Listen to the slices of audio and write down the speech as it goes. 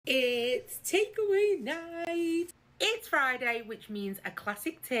It's takeaway night. It's Friday, which means a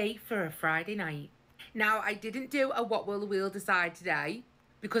classic tea for a Friday night. Now, I didn't do a what will the wheel decide today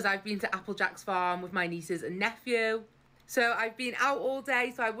because I've been to Applejack's farm with my nieces and nephew. So I've been out all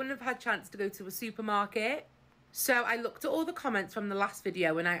day, so I wouldn't have had a chance to go to a supermarket. So I looked at all the comments from the last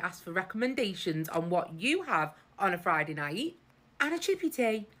video and I asked for recommendations on what you have on a Friday night. And a chippy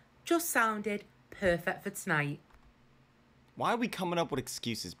tea just sounded perfect for tonight. Why are we coming up with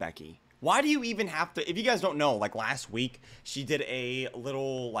excuses, Becki? Why do you even have to, if you guys don't know, like last week, she did a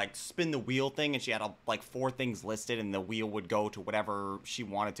little like spin the wheel thing and she had like 4 things listed and the wheel would go to whatever she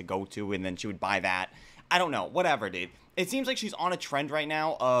wanted to go to and then she would buy that. I don't know, whatever, dude. It seems like she's on a trend right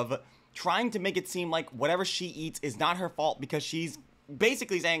now of trying to make it seem like whatever she eats is not her fault because she's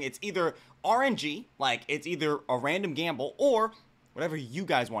basically saying it's either RNG, like it's either a random gamble, or whatever you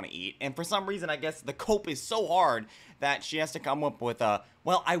guys want to eat. And for some reason, I guess the cope is so hard that she has to come up with a,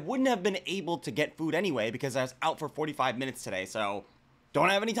 well, I wouldn't have been able to get food anyway because I was out for 45 minutes today, so don't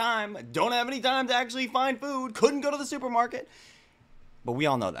have any time to actually find food, couldn't go to the supermarket. But we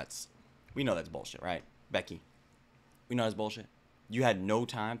all know that's bullshit, right, Becki? We know that's bullshit. You had no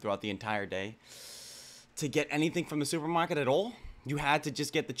time throughout the entire day to get anything from the supermarket at all? You had to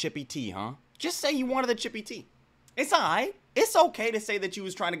just get the chippy tea, huh? Just say you wanted the chippy tea. It's alright. It's okay to say that you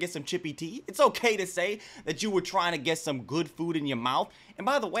was trying to get some chippy tea. It's okay to say that you were trying to get some good food in your mouth. And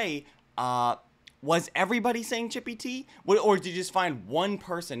by the way, was everybody saying chippy tea? Or did you just find one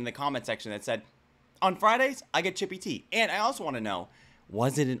person in the comment section that said, on Fridays, I get chippy tea? And I also want to know,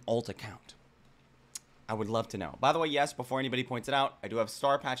 was it an alt account? I would love to know. By the way, yes, before anybody points it out, I do have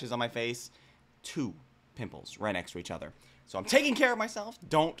star patches on my face. 2 pimples right next to each other. So I'm taking care of myself.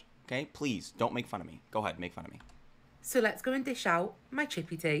 Don't, okay? Please, don't make fun of me. Go ahead, make fun of me. So let's go and dish out my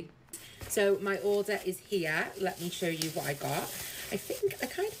chippy tea. So my order is here. Let me show you what I got. I think I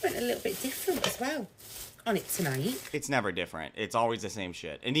kind of went a little bit different as well on it tonight. It's never different. It's always the same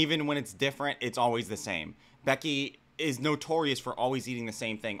shit. And even when it's different, it's always the same. Becki is notorious for always eating the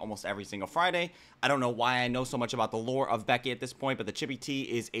same thing almost every single Friday. I don't know why I know so much about the lore of Becki at this point, but the chippy tea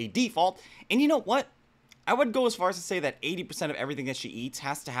is a default. And you know what? I would go as far as to say that 80% of everything that she eats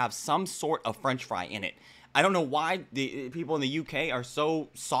has to have some sort of french fry in it. I don't know why the people in the UK are so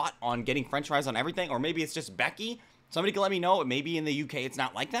sought on getting french fries on everything, or maybe it's just Becki. Somebody can let me know. Maybe in the UK it's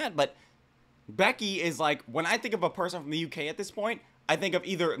not like that, but Becki is like, when I think of a person from the UK at this point, I think of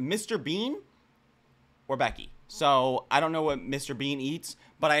either Mr. Bean or Becki. So I don't know what Mr. Bean eats,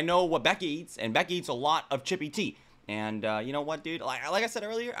 but I know what Becki eats, and Becki eats a lot of chippy tea. And you know what, dude? Like I said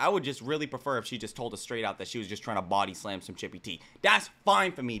earlier, I would just really prefer if she just told us straight out that she was just trying to body slam some chippy tea. That's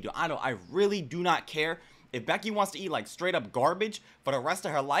fine for me, dude. I really do not care. If Becki wants to eat like straight up garbage for the rest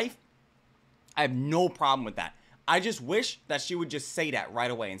of her life, I have no problem with that. I just wish that she would just say that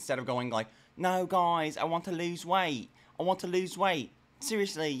right away instead of going like, no guys, I want to lose weight. I want to lose weight.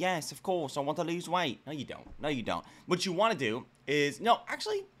 Seriously, yes, of course, I want to lose weight. No, you don't. No, you don't. What you want to do is, no,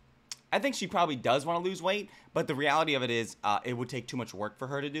 actually, I think she probably does want to lose weight, but the reality of it is it would take too much work for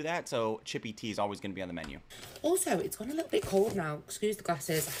her to do that, so chippy tea is always going to be on the menu. Also, it's gone a little bit cold now. Excuse the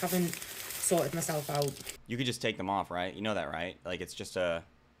glasses. I haven't sorted myself out. You could just take them off, right? You know that, right? Like, it's just a...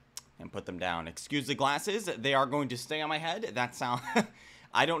 and put them down. Excuse the glasses. They are going to stay on my head. That sound...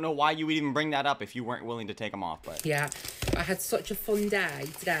 I don't know why you would even bring that up if you weren't willing to take them off, but... Yeah, I had such a fun day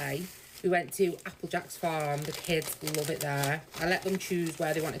today. We went to Applejack's farm. The kids love it there. I let them choose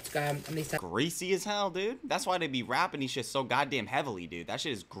where they wanted to go, and they said... Greasy as hell, dude. That's why they be wrapping these shit so goddamn heavily, dude. That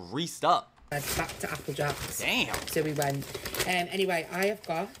shit is greased up. Back to Applejack's. Damn. So we went. Anyway, I have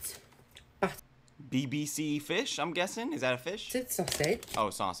got... BBC fish, I'm guessing? Is that a fish? It's sausage. Oh,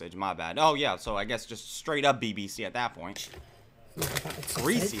 sausage. My bad. Oh, yeah. So I guess just straight up BBC at that point.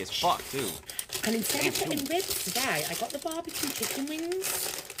 Greasy as fuck, too. And instead of getting ribs today, I got the barbecue chicken wings.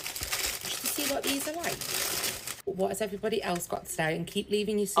 Just to see what these are like. What has everybody else got today? And keep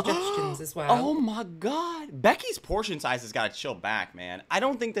leaving your suggestions as well. Oh my god. Becki's portion size has got to chill back, man. I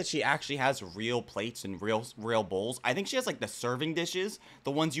don't think that she actually has real plates and real bowls. I think she has like the serving dishes,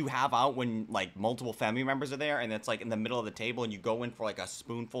 the ones you have out when like multiple family members are there and it's like in the middle of the table and you go in for like a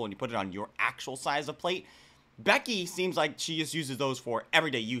spoonful and you put it on your actual size of plate. Becki seems like she just uses those for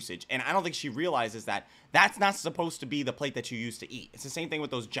everyday usage, and I don't think she realizes that that's not supposed to be the plate that you use to eat. It's the same thing with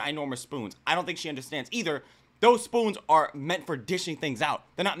those ginormous spoons. I don't think she understands either. Those spoons are meant for dishing things out.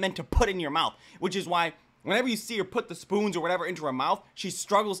 They're not meant to put in your mouth, which is why whenever you see her put the spoons or whatever into her mouth, she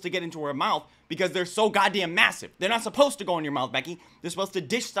struggles to get into her mouth because they're so goddamn massive. They're not supposed to go in your mouth, Becki. They're supposed to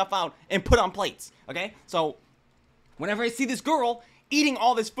dish stuff out and put on plates, okay? So whenever I see this girl eating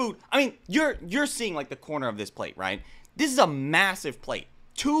all this food, I mean, you're seeing like the corner of this plate, right? This is a massive plate.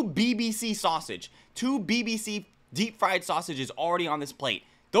 2 BBC sausage, 2 BBC deep fried sausages already on this plate.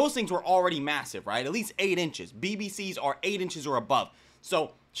 Those things were already massive, right? At least 8 inches. BBCs are 8 inches or above.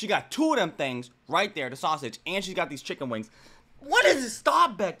 So she got 2 of them things right there, the sausage, and she's got these chicken wings. When does it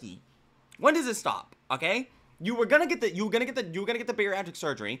stop, Becki? When does it stop? Okay? You were gonna get the bariatric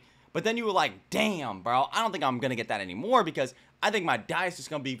surgery, but then you were like, damn, bro, I don't think I'm gonna get that anymore because I think my diet's just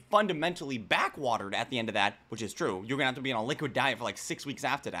gonna be fundamentally backwatered at the end of that, which is true. You're gonna have to be on a liquid diet for like 6 weeks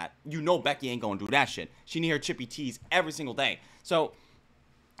after that. You know Becki ain't gonna do that shit. She need her chippy teas every single day. So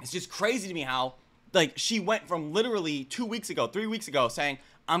it's just crazy to me how, like, she went from literally 2 weeks ago, 3 weeks ago, saying,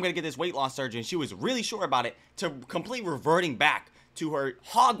 I'm gonna get this weight loss surgery, and she was really sure about it, to completely reverting back to her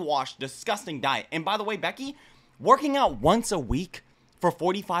hogwash, disgusting diet. And by the way, Becki, working out once a week for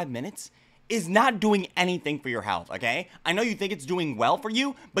 45 minutes is not doing anything for your health, okay? I know you think it's doing well for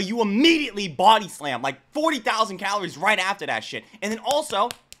you, but you immediately body slam like 40,000 calories right after that shit. And then also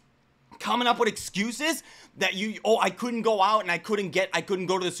coming up with excuses that I couldn't go out and I couldn't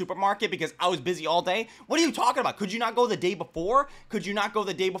go to the supermarket because I was busy all day. What are you talking about? Could you not go the day before? Could you not go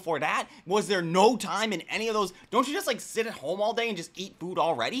the day before that? Was there no time in any of those? Don't you just like sit at home all day and just eat food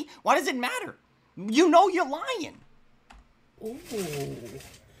already? Why does it matter? You know you're lying. Ooh.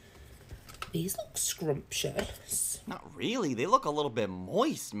 These look scrumptious. Not really. They look a little bit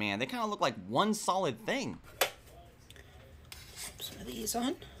moist, man. They kind of look like one solid thing. Some of these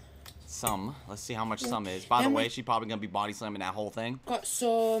on. Some. Let's see how much some is. By the way, she's probably going to be body slamming that whole thing. Got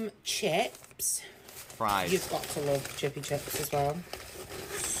some chips. Fries. You've got to love chippy chips as well.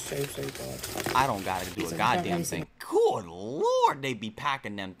 So good. I don't got to do a goddamn thing. Good Lord, they be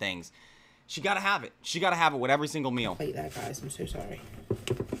packing them things. She got to have it. She got to have it with every single meal. Wait there, guys. I'm so sorry.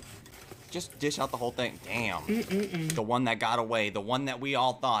 Just dish out the whole thing. Damn. The one that got away. The one that we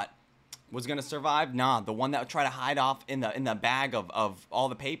all thought was going to survive. Nah, the one that would try to hide off in the bag of all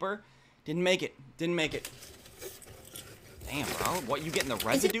the paper. Didn't make it. Didn't make it. Damn, bro. What, you getting the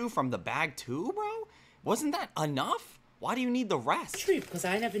residue from the bag too, bro? Wasn't that enough? Why do you need the rest? True, because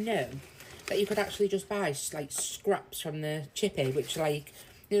I never knew that you could actually just buy, like, scraps from the chippy, which, like,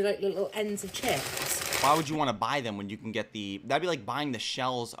 you know, like little ends of chips. Why would you want to buy them when you can get the... That'd be like buying the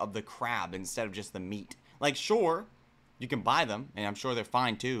shells of the crab instead of just the meat. Like, sure, you can buy them, and I'm sure they're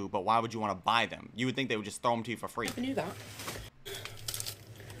fine too, but why would you want to buy them? You would think they would just throw them to you for free. I knew that.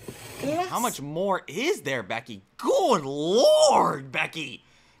 How much more is there, Becki? Good Lord, Becki!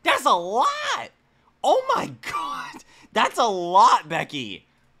 That's a lot! Oh my God! That's a lot, Becki!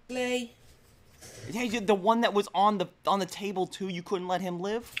 Lee. Yeah, the one that was on the table too, you couldn't let him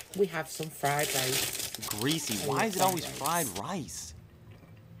live? We have some fried rice. Greasy. Why is it always fried rice?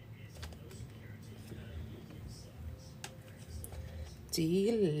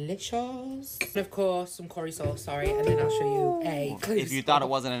 Delicious. And of course, some curry sauce, sorry, and then I'll show you a... If you thought it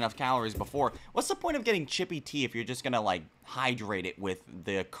wasn't enough calories before, what's the point of getting chippy tea if you're just gonna, like, hydrate it with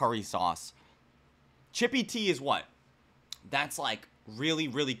the curry sauce? Chippy tea is what? That's, like, really,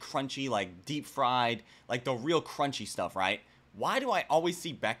 really crunchy, like, deep fried, like, the real crunchy stuff, right? Why do I always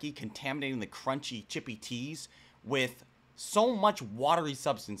see Becki contaminating the crunchy chippy teas with so much watery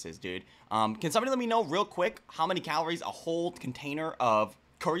substances, dude? Can somebody let me know real quick how many calories a whole container of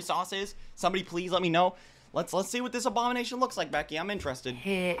curry sauce is? Somebody please let me know. Let's see what this abomination looks like, Becki. I'm interested.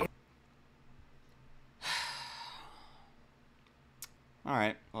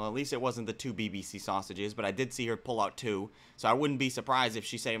 Alright, well at least it wasn't the 2 BBC sausages, but I did see her pull out 2, so I wouldn't be surprised if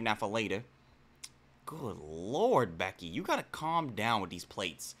she saved that for later. Good Lord, Becki, you gotta calm down with these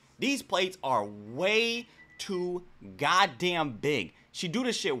plates. These plates are way too goddamn big. She do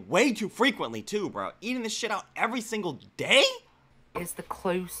this shit way too frequently too, bro. Eating this shit out every single day? Is the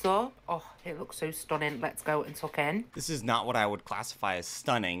close-up. Oh, it looks so stunning. Let's go and tuck in. This is not what I would classify as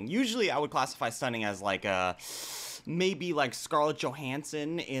stunning. Usually I would classify stunning as like maybe like Scarlett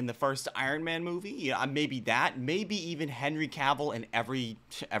Johansson in the first Iron Man movie. Yeah, maybe that. Maybe even Henry Cavill in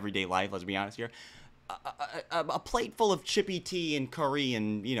everyday life, let's be honest here. A plate full of chippy tea and curry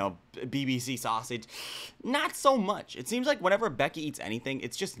and, you know, BBC sausage. Not so much. It seems like whenever Becki eats anything,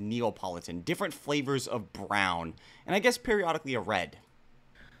 it's just Neapolitan. Different flavors of brown. And I guess periodically a red.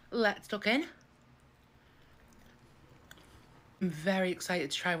 Let's tuck in. I'm very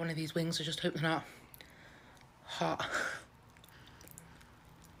excited to try one of these wings. I just hope they're not hot.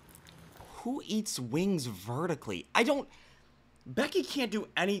 Who eats wings vertically? Becki can't do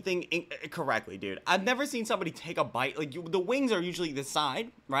anything correctly, dude. I've never seen somebody take a bite. Like, the wings are usually the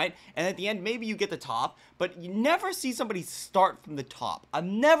side, right? And at the end, maybe you get the top, but you never see somebody start from the top. I've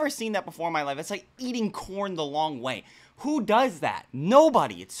never seen that before in my life. It's like eating corn the long way. Who does that?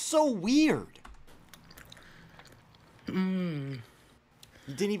 Nobody. It's so weird.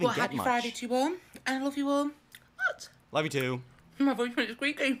 You didn't even Well, get happy much. Friday to you all, and I love you all. What? Love you too. My voice went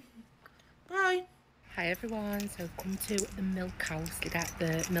squeaky. Bye. Hi everyone, so come to the milk house to get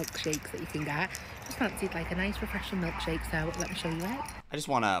the milkshakes that you can get. Just fancied like a nice refreshing milkshake, so let me show you it. I just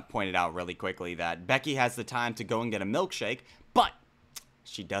want to point it out really quickly that Becki has the time to go and get a milkshake, but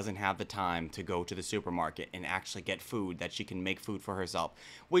she doesn't have the time to go to the supermarket and actually get food that she can make food for herself.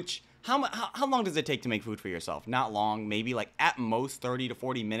 Which, how long does it take to make food for yourself? Not long, maybe like at most 30 to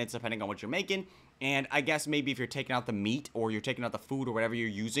 40 minutes depending on what you're making. And I guess maybe if you're taking out the meat or you're taking out the food or whatever you're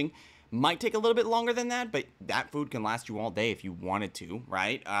using, might take a little bit longer than that, but that food can last you all day if you wanted to,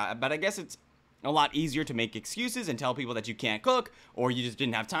 right? But I guess it's a lot easier to make excuses and tell people that you can't cook or you just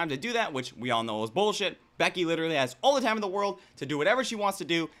didn't have time to do that, which we all know is bullshit. Becki literally has all the time in the world to do whatever she wants to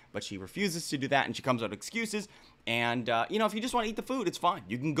do, but she refuses to do that and she comes up with excuses. And, you know, if you just want to eat the food, it's fine.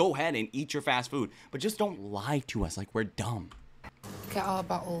 You can go ahead and eat your fast food, but just don't lie to us like we're dumb. Get our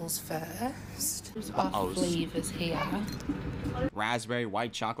bottles first. There's our flavours here. Raspberry,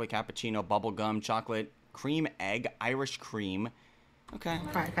 white chocolate, cappuccino, bubblegum, chocolate, cream, egg, Irish cream. Okay.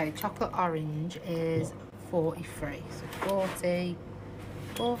 Right, okay, chocolate orange is 43. So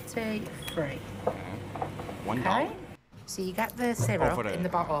 43. Okay. $1. Okay. So you get the syrup in the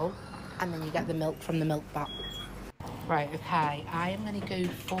bottle, and then you get the milk from the milk bottle. Right, okay, I'm gonna go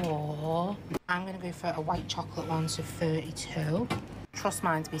for a white chocolate one, so 32. Trust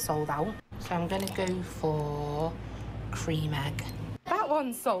mine to be sold out. So I'm gonna go for cream egg. That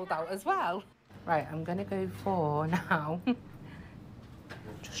one's sold out as well. Right, I'm gonna go for now.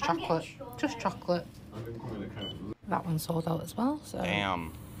 Just chocolate. Just chocolate. That one's sold out as well, so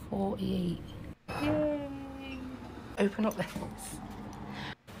Damn. 48. Yay! Open up this.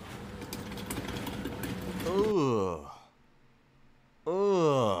 Ugh.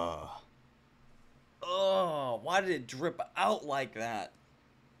 Ugh. Ugh. Why did it drip out like that?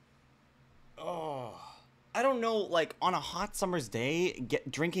 Ugh. I don't know, like, on a hot summer's day,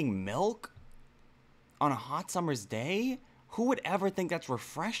 drinking milk? On a hot summer's day? Who would ever think that's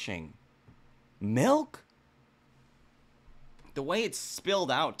refreshing? Milk? The way it's spilled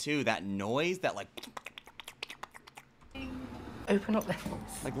out, too, that noise, that, like... Open up this.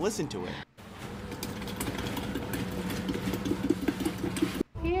 Like, listen to it.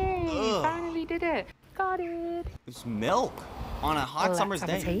 Yay! Ugh. Finally did it. Got it. It's milk on a hot summer's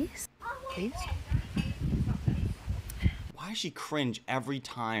day. Let's have a taste. Taste. Why does she cringe every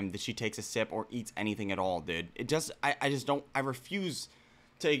time that she takes a sip or eats anything at all, dude? It just, I just don't, I refuse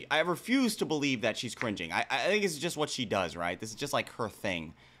to believe that she's cringing. I think it's just what she does, right? This is just like her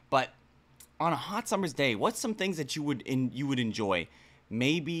thing. But on a hot summer's day, what's some things that you would enjoy?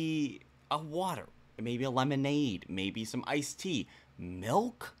 Maybe a water, maybe a lemonade, maybe some iced tea.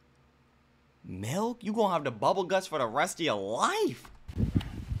 Milk? Milk? You gonna have the bubble guts for the rest of your life.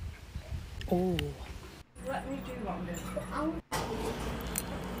 Oh. Let me do one.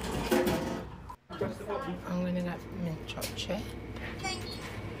 I'm gonna get mint chocolate chip.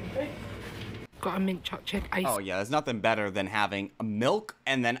 Got a mint chocolate chip ice Oh yeah, there's nothing better than having milk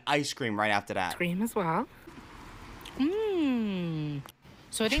and then ice cream right after that. cream as well. Mmm.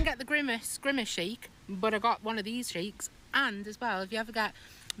 So I didn't get the grimace shake, but I got one of these shakes. And as well, if you ever get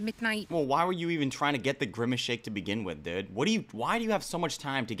midnight. Well, why were you even trying to get the grimace shake to begin with, dude? Why do you have so much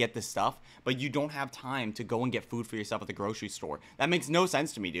time to get this stuff, but you don't have time to go and get food for yourself at the grocery store? That makes no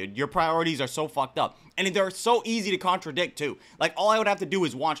sense to me, dude. Your priorities are so fucked up. And they're so easy to contradict, too. Like, all I would have to do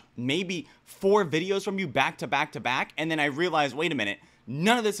is watch maybe 4 videos from you back to back to back, and then I realize, wait a minute,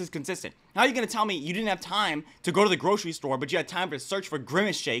 none of this is consistent. How are you going to tell me you didn't have time to go to the grocery store, but you had time to search for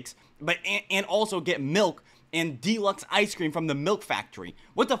grimace shakes, and also get milk and deluxe ice cream from the milk factory?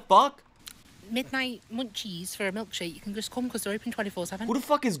 What the fuck? Midnight munchies for a milkshake. You can just come because they're open 24/7. Who the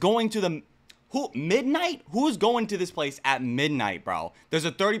fuck is going to the... Midnight? Who's going to this place at midnight, bro? There's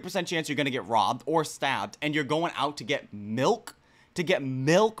a 30% chance you're gonna get robbed or stabbed, and you're going out to get milk? To get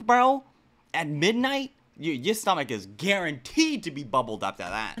milk, bro? At midnight? Your stomach is guaranteed to be bubbled after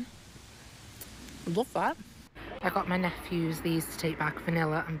that. Love that. I got my nephews these to take back,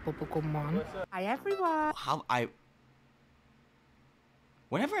 vanilla and bubblegum one. Hi everyone.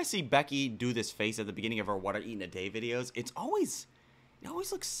 Whenever I see Becki do this face at the beginning of her What I Eat in a Day videos, it always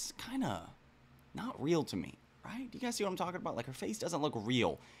looks kind of not real to me, right? Do you guys see what I'm talking about? Like, her face doesn't look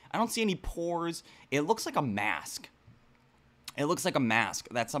real. I don't see any pores. It looks like a mask. It looks like a mask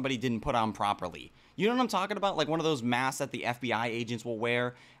that somebody didn't put on properly. You know what I'm talking about? Like one of those masks that the FBI agents will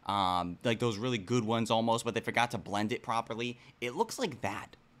wear. Like those really good ones almost, but they forgot to blend it properly. It looks like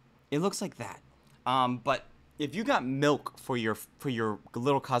that. It looks like that. But if you got milk for your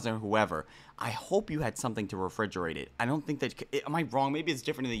little cousin or whoever, I hope you had something to refrigerate it. I don't think that... Am I wrong? Maybe it's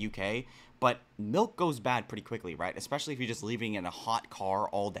different in the UK, but milk goes bad pretty quickly, right? Especially if you're just leaving it in a hot car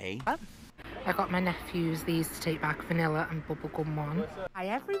all day. I got my nephews these to take back, vanilla and bubblegum one. Hi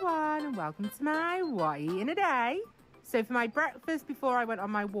everyone, and welcome to my What I Eat in a Day. So for my breakfast before I went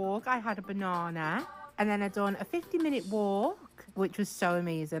on my walk, I had a banana, and then I'd done a 50-minute walk, which was so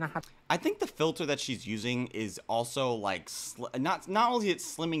amazing. I think the filter that she's using is also like not only is it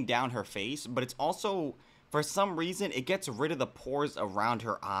slimming down her face, but it's also, for some reason, it gets rid of the pores around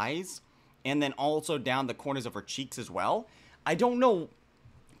her eyes, and then also down the corners of her cheeks as well. I don't know,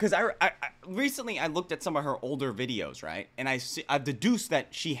 because I recently I looked at some of her older videos, right, and I've deduced that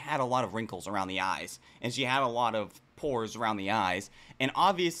she had a lot of wrinkles around the eyes, and she had a lot of pores around the eyes, and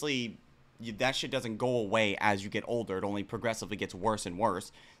obviously that shit doesn't go away as you get older. It only progressively gets worse and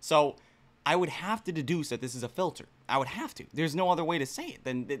worse. So I would have to deduce that this is a filter. I would have to. There's no other way to say it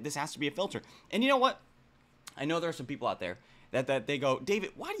than this has to be a filter. And you know what? I know there are some people out there that they go,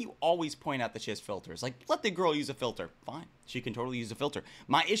 David, why do you always point out that she has filters? Like, let the girl use a filter. Fine. She can totally use a filter.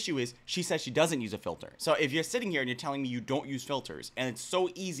 My issue is she says she doesn't use a filter. So if you're sitting here and you're telling me you don't use filters, and it's so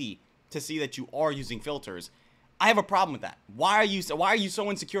easy to see that you are using filters, I have a problem with that. Why are you so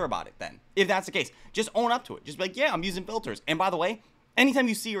insecure about it then? If that's the case, just own up to it. Just be like, yeah, I'm using filters. And by the way, anytime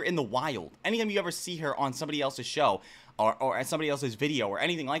you see her in the wild, anytime you ever see her on somebody else's show or at somebody else's video or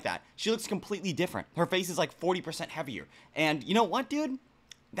anything like that, she looks completely different. Her face is like 40% heavier. And you know what, dude?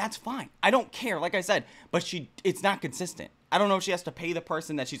 That's fine. I don't care, like I said, but it's not consistent. I don't know if she has to pay the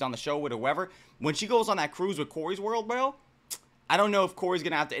person that she's on the show with or whoever. When she goes on that cruise with Corey's World, bro, I don't know if Corey's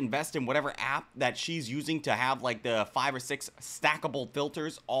going to have to invest in whatever app that she's using to have like the 5 or 6 stackable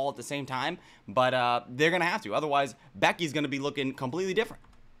filters all at the same time. But they're going to have to. Otherwise, Becky's going to be looking completely different.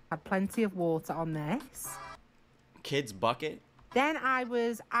 Had plenty of water on this. Kids bucket. Then I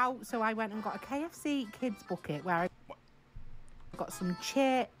was out, so I went and got a KFC kids bucket where I got some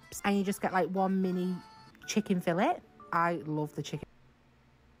chips. And you just get like one mini chicken fillet. I love the chicken.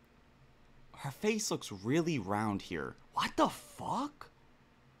 Her face looks really round here. What the fuck?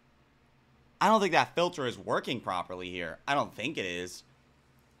 I don't think that filter is working properly here. I don't think it is.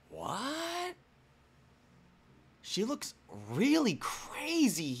 What? She looks really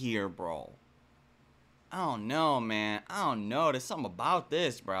crazy here, bro. I don't know, man. I don't know. There's something about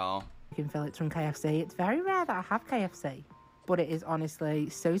this, bro. Chicken fillets from KFC. It's very rare that I have KFC. But it is honestly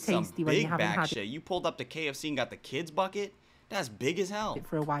so tasty when you haven't had shit. You pulled up to KFC and got the kids bucket? That's big as hell.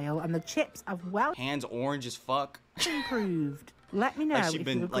 For a while, and the chips have well hands orange as fuck. Improved. Let me know.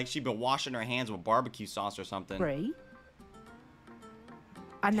 Like she'd been washing her hands with barbecue sauce or something. Free.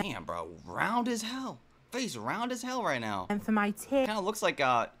 Damn, bro, round as hell. Face round as hell right now. And for my tea, kind of looks like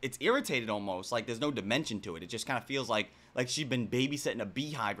it's irritated almost. Like there's no dimension to it. It just kind of feels like she'd been babysitting a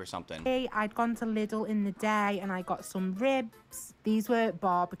beehive or something. I'd gone to Lidl in the day and I got some ribs. These were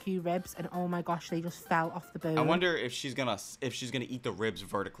barbecue ribs, and oh my gosh, they just fell off the bone. I wonder if she's gonna eat the ribs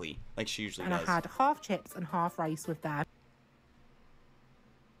vertically like she usually does. And I had half chips and half rice with them.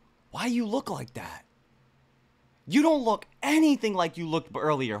 Why you look like that? You don't look anything like you looked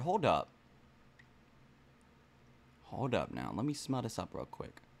earlier. Hold up. Hold up now. Let me smell this up real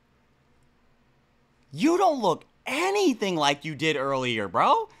quick. You don't look anything like you did earlier,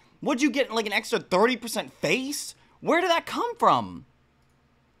 bro. What'd you get, like an extra 30% face? Where did that come from?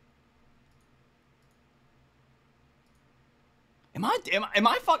 Am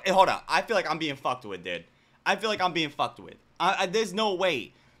I fucked? Hold up. I feel like I'm being fucked with, dude. I feel like I'm being fucked with. There's no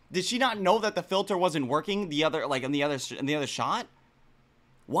way. Did she not know that the filter wasn't working in the other shot?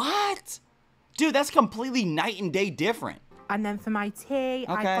 What? Dude, that's completely night and day different. And then for my tea,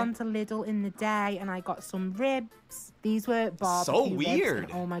 I'd gone to Lidl in the day and I got some ribs. These were barbecue so weird.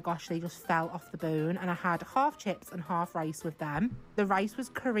 Ribs, and oh my gosh, they just fell off the bone. And I had half chips and half rice with them. The rice was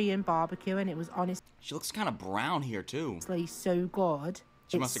Korean barbecue, and it was honestly... She looks kind of brown here too. So good.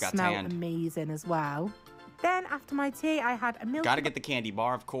 She must have got smelled tanned. Amazing as well. Then after my tea, I had a milk... Gotta get the candy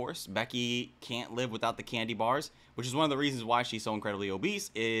bar, of course. Becki can't live without the candy bars, which is one of the reasons why she's so incredibly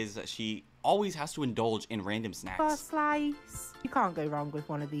obese, is she always has to indulge in random snacks. For a slice. You can't go wrong with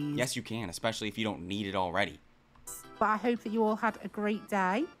one of these. Yes, you can, especially if you don't need it already. But I hope that you all had a great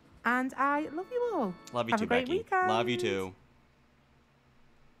day, and I love you all. Love you Have too, a great Becki. weekend. Love you too.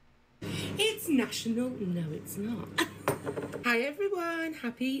 It's national. No, it's not. Hi everyone,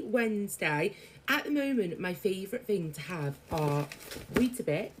 happy Wednesday. At the moment, my favourite thing to have are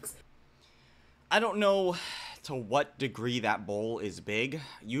Weetabix. I don't know to what degree that bowl is big.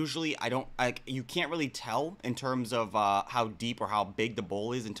 Usually, you can't really tell in terms of how deep or how big the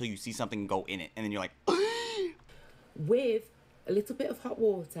bowl is until you see something go in it, and then you're like, with a little bit of hot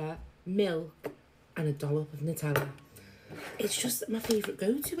water milk, and a dollop of Nutella. It's just my favourite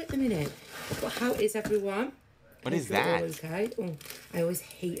go-to at the minute. But how is everyone? What is Hope you're all that? okay. Oh, I always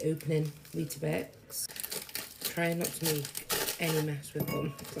hate opening Weetabix. Try not to make any mess with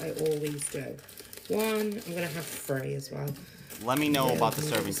them, because I always do. One, I'm going to have 3 as well. Let me know about the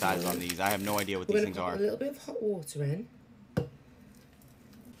serving size on these. I have no idea what these things are. A little bit of hot water in.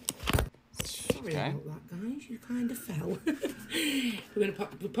 Sorry about that, guys. You kind of fell. We'll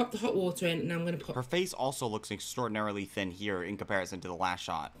pop the hot water in, and I'm going to put Her face also looks extraordinarily thin here in comparison to the last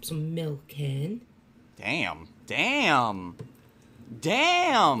shot. some milk in. Damn. Damn.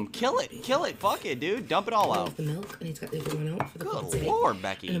 Damn. Kill it. Fuck it, dude. Dump it all out. The milk. I need to get the other one out for the Good potty. Lord,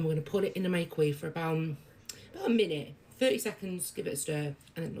 Becki. And then we're going to put it in the microwave for about a minute. 30 seconds, give it a stir, and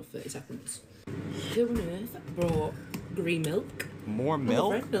then another 30 seconds. Who on earth brought green milk? More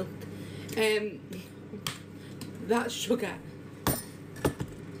milk? Red milk. That's sugar.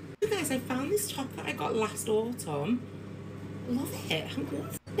 You guys, I found this top that I got last autumn. Love it.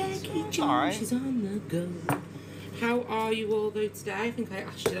 Becki Jones, alright. she's on the go. How are you all though today? I think I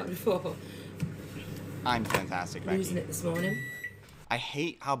asked you that before. I'm fantastic, Becki. Losing it this morning. I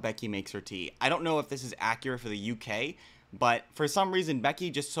hate how Becki makes her tea. I don't know if this is accurate for the UK, but for some reason,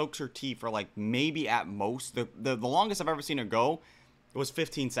 Becki just soaks her tea for like maybe at most. The longest I've ever seen her go was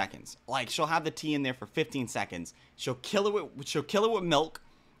 15 seconds. Like, she'll have the tea in there for 15 seconds. She'll kill it with milk,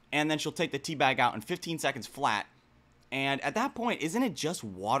 and then she'll take the tea bag out in 15 seconds flat. And at that point, isn't it just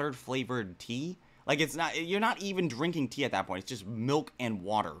water flavored tea? Like, it's not, you're not even drinking tea at that point. It's just milk and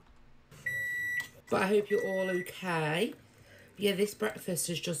water. But I hope you're all okay. Yeah, this breakfast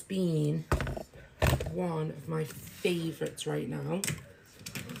has just been one of my favourites right now.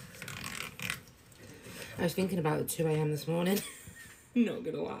 I was thinking about it at 2 AM this morning. Not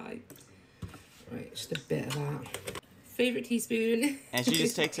gonna lie. Right, just a bit of that. Favourite teaspoon. And she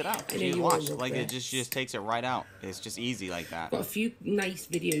just takes it out. I know She you all watch love like this. she just takes it right out. It's just easy like that. Got a few nice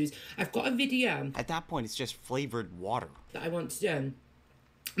videos. I've got a video At that point, it's just flavored water. that I want to do,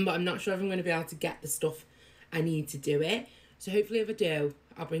 but I'm not sure if I'm going to be able to get the stuff I need to do it. So hopefully if I do,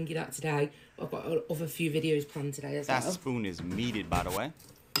 I'll bring you that today. I've got other few videos planned today as That well. spoon is meated, by the way.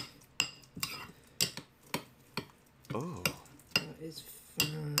 Oh. That is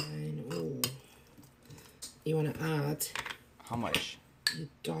fine. Oh, you want to add How much? your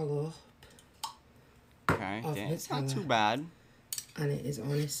dollop, Okay. Of Yeah, it's not Nutella. too bad. and it is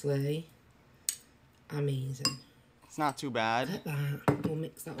honestly amazing. It's not too bad. Look at that. We'll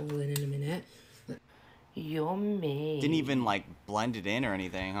mix that all in a minute. Yummy. Didn't even like blend it in or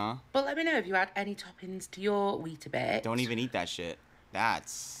anything, huh? But let me know if you add any toppings to your Weetabix. Don't even eat that shit.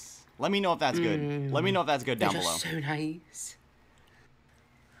 That's... Let me know if that's good. Let me know if that's good They're down below. just so nice.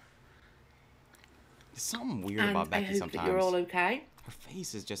 There's something weird And about I Becki hope sometimes. that you're all okay. Her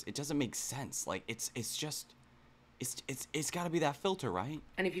face is just... It doesn't make sense. Like, it's just... It's got to be that filter, right?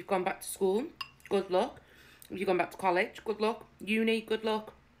 And if you've gone back to school, good luck. If you've gone back to college, good luck. Uni, good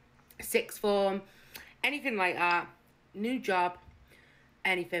luck. Sixth form, anything like that. New job,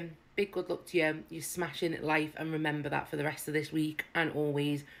 anything. Big good luck to you. You're smashing life, and remember that for the rest of this week and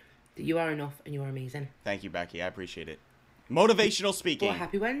always, that you are enough and you are amazing. Thank you, Becki. I appreciate it. Motivational speaking. Well,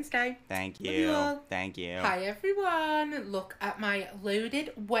 happy Wednesday. Thank Love you. all. Thank you. Hi everyone. Look at my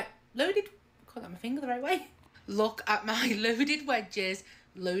loaded, can't get my finger the right way. Look at my loaded wedges,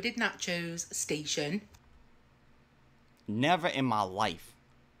 loaded nachos station. Never in my life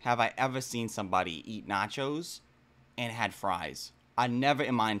have I ever seen somebody eat nachos and had fries. I never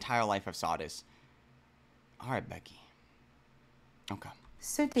in my entire life have saw this. All right, Becki. Okay.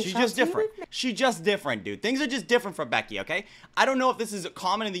 So She's just different. She's just different, dude. Things are just different for Becki, okay? I don't know if this is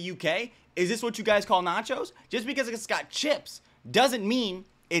common in the UK. Is this what you guys call nachos? Just because it's got chips doesn't mean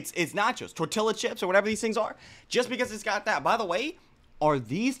it's nachos. Tortilla chips or whatever these things are. Just because it's got that. By the way, are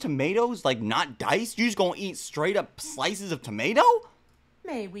these tomatoes like not diced? You just gonna eat straight up slices of tomato?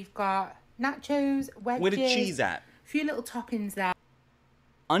 We've got nachos, wedges. Where the cheese at? A few little toppings there.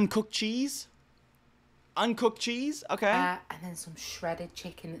 Uncooked cheese? Uncooked cheese? Okay. And then some shredded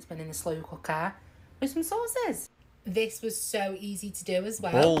chicken that's been in the slow cooker with some sauces. This was so easy to do as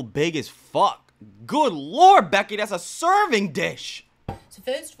well. Bowl big as fuck. Good Lord, Becki, that's a serving dish. So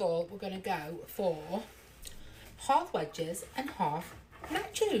first of all, we're going to go for half wedges and half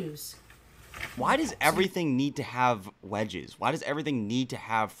nachos. Why does everything need to have wedges? Why does everything need to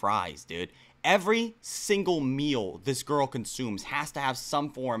have fries, dude? Every single meal this girl consumes has to have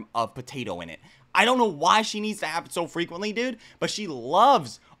some form of potato in it. I don't know why she needs to have it so frequently, dude, but she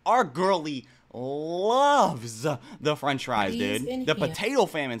loves, our girlie loves the french fries, These in dude. The here. potato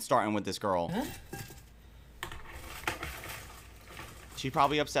famine's starting with this girl. Huh? She's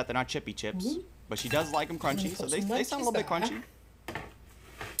probably upset they're not chippy chips, but she does like them crunchy, so they sound a little bit crunchy.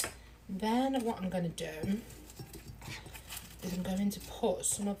 Then what I'm going to do is I'm going to put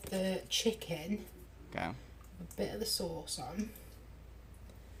some of the chicken, Okay. a bit of the sauce on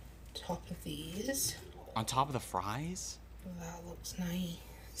top of these. On top of the fries? That looks nice.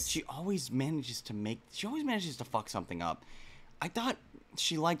 She always manages to fuck something up. I thought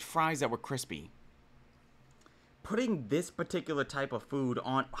she liked fries that were crispy. Putting this particular type of food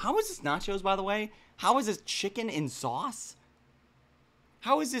on... How is this nachos, by the way? How is this chicken in sauce?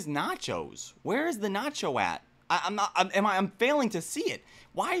 How is this nachos? Where is the nacho at? I'm failing to see it.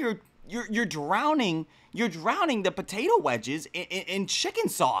 Why you're drowning the potato wedges in chicken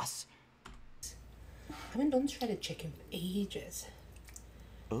sauce? I haven't done shredded chicken for ages.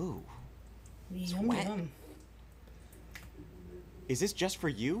 Ooh. Yum, wet. yum. Is this just for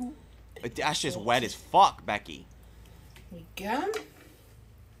you? That's just wet as fuck, Becki. We go.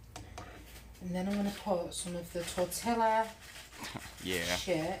 And then I'm going to put some of the tortilla Yeah.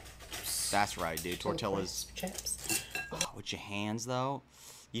 chips. That's right, dude. Tortillas. Chips. Oh, with your hands, though.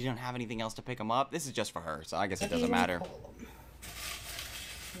 You don't have anything else to pick them up. This is just for her, so I guess it What do you doesn't matter. call them?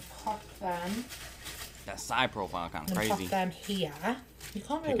 You pop them. That side profile kind of And crazy. pop them here. You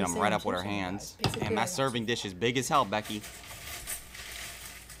can't really Picking them see right them up with her sometimes. hands. Basically, Damn, that that's- serving dish is big as hell, Becki.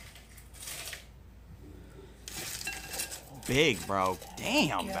 Big, bro.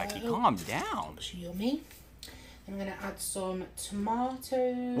 Damn, Becki, calm down. Looks yummy. I'm going to add some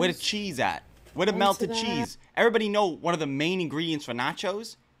tomatoes. Where the cheese at? Where the Onto melted that. cheese? Everybody know one of the main ingredients for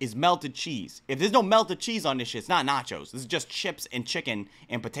nachos is melted cheese. If there's no melted cheese on this shit, it's not nachos. This is just chips and chicken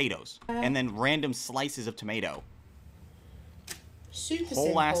and potatoes. And then random slices of tomato. Super Whole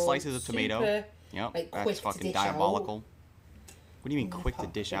simple, ass slices of tomato. super, Yep, like, that's quick to fucking dish diabolical. out. What do you mean I'm gonna quick to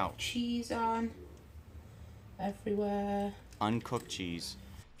pop dish a bit of out? Cheese on everywhere. Uncooked cheese.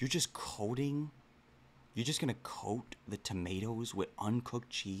 You're just coating? You're just gonna coat the tomatoes with uncooked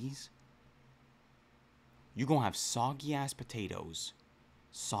cheese? You're gonna have soggy ass potatoes,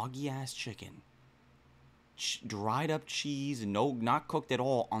 soggy ass chicken, dried up cheese, not cooked at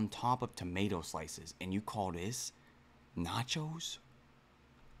all, on top of tomato slices, and you call this nachos?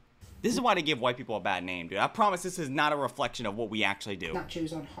 This is why they give white people a bad name, dude. I promise this is not a reflection of what we actually do.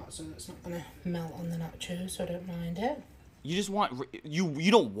 Nachos on hot, so it's not gonna melt on the nachos, so I don't mind it. You just want you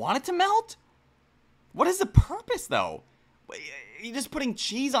don't want it to melt? What is the purpose though? You're just putting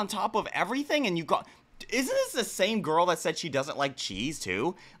cheese on top of everything, and you got. Isn't this the same girl that said she doesn't like cheese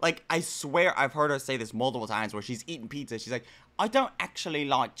too? Like, I swear I've heard her say this multiple times where she's eating pizza. She's like, I don't actually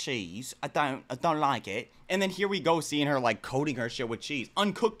like cheese. I don't like it. And then here we go seeing her like coating her shit with cheese.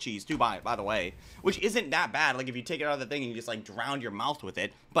 Uncooked cheese too, by the way. Which isn't that bad. Like, if you take it out of the thing and you just like drown your mouth with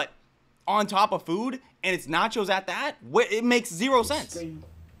it. But on top of food, and it's nachos at that, it makes zero sense. Cream.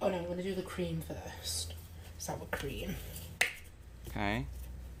 Oh no, I'm gonna do the cream first. Sour cream. Okay.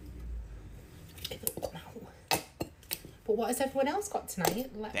 But what has everyone else got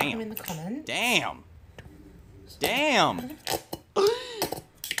tonight? Let me know in the comments. Damn. Damn.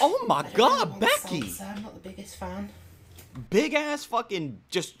 Oh my god, Becki. Salsa. I'm not the biggest fan. Big ass fucking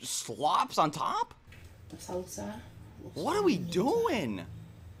just slops on top? The salsa. What are we doing?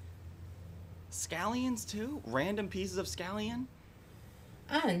 Scallions too? Random pieces of scallion?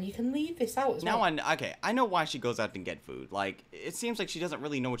 And you can leave this out as well. Okay, I know why she goes out and get food. Like, it seems like she doesn't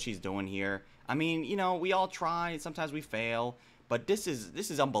really know what she's doing here. I mean, you know, we all try, sometimes we fail, but this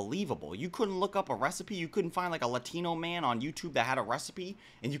is unbelievable. You couldn't look up a recipe, you couldn't find like a Latino man on YouTube that had a recipe,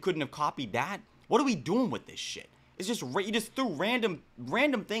 and you couldn't have copied that? What are we doing with this shit? It's just, you just threw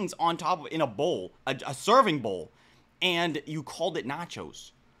random things on top of, in a bowl, a serving bowl, and you called it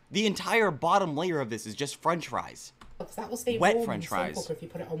nachos. The entire bottom layer of this is just french fries. Because that will stay Wet warm french in the fries. cooker if you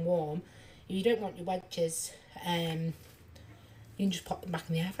put it on warm. If you don't want your wedges, you can just pop them back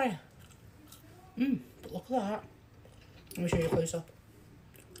in the air fryer. But look at that. Let me show you a close up.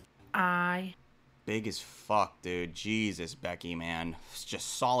 Big as fuck, dude. Jesus, Becki, man. It's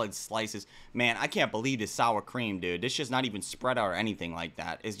just solid slices. Man, I can't believe this sour cream, dude. This shit's not even spread out or anything like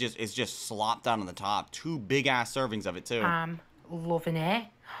that. It's just slopped down on the top. 2 big ass servings of it too. Loving it.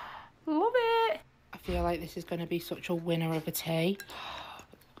 Love it. I feel like this is going to be such a winner of a tea.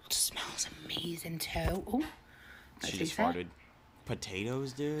 It smells amazing too. Oh, She just farted.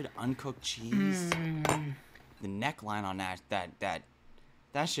 Potatoes, dude. Uncooked cheese. The neckline on that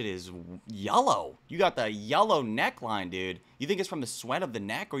shit is yellow. You got the yellow neckline, dude. You think it's from the sweat of the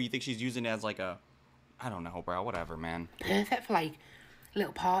neck, or you think she's using it as like a, I don't know, bro. Whatever, man. Perfect for like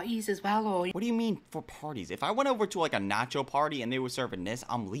little parties as well, or... What do you mean for parties? If I went over to like a nacho party and they were serving this,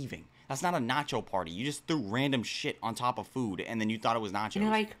 I'm leaving. That's not a nacho party. You just threw random shit on top of food and then you thought it was nachos. You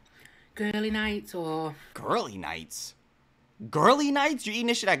know, like girly nights or... Girly nights? Girly nights? You're eating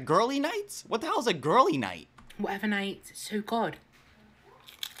this shit at girly nights? What the hell is a girly night? Whatever night. It's so good.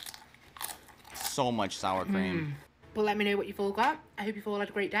 So much sour cream. But let me know what you've all got. I hope you've all had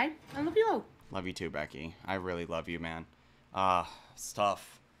a great day. I love you all. Love you too, Becki. I really love you, man. It's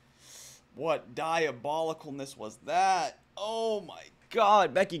tough. What diabolicalness was that? Oh my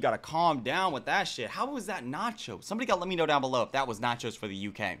god, Becki gotta calm down with that shit. How was that nacho? Somebody gotta let me know down below if that was nachos for the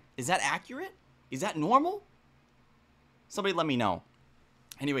UK. Is that accurate? Is that normal? Somebody let me know.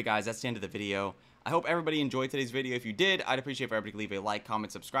 Anyway, guys, that's the end of the video. I hope everybody enjoyed today's video. If you did, I'd appreciate if everybody could leave a like,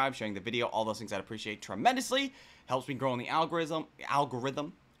 comment, subscribe, sharing the video. All those things I'd appreciate tremendously. Helps me grow in the algorithm.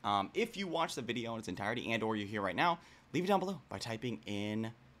 If you watch the video in its entirety and or you're here right now, leave it down below by typing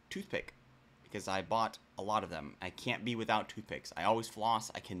in toothpick. Because I bought a lot of them. I can't be without toothpicks. I always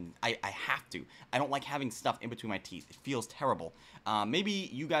floss. I have to. I don't like having stuff in between my teeth. It feels terrible. Maybe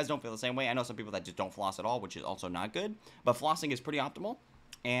you guys don't feel the same way. I know some people that just don't floss at all, which is also not good. But flossing is pretty optimal.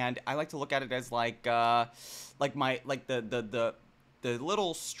 And I like to look at it as like the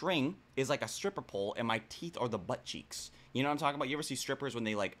little string is like a stripper pole, and my teeth are the butt cheeks. You know what I'm talking about? You ever see strippers when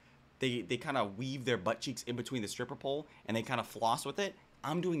they like they kind of weave their butt cheeks in between the stripper pole and they kind of floss with it?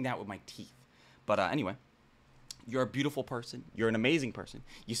 I'm doing that with my teeth. But anyway, you're a beautiful person. You're an amazing person.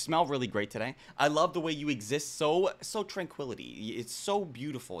 You smell really great today. I love the way you exist. So tranquility. It's so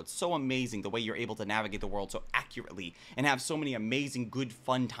beautiful. It's so amazing the way you're able to navigate the world so accurately and have so many amazing, good,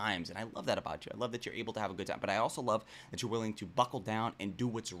 fun times. And I love that about you. I love that you're able to have a good time. But I also love that you're willing to buckle down and do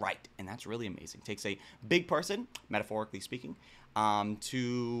what's right. And that's really amazing. It takes a big person, metaphorically speaking,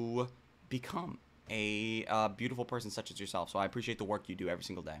 to become a beautiful person such as yourself. So I appreciate the work you do every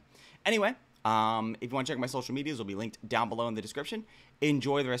single day. Anyway, if you want to check my social medias, they'll be linked down below in the description.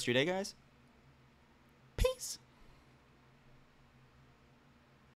 Enjoy the rest of your day, guys.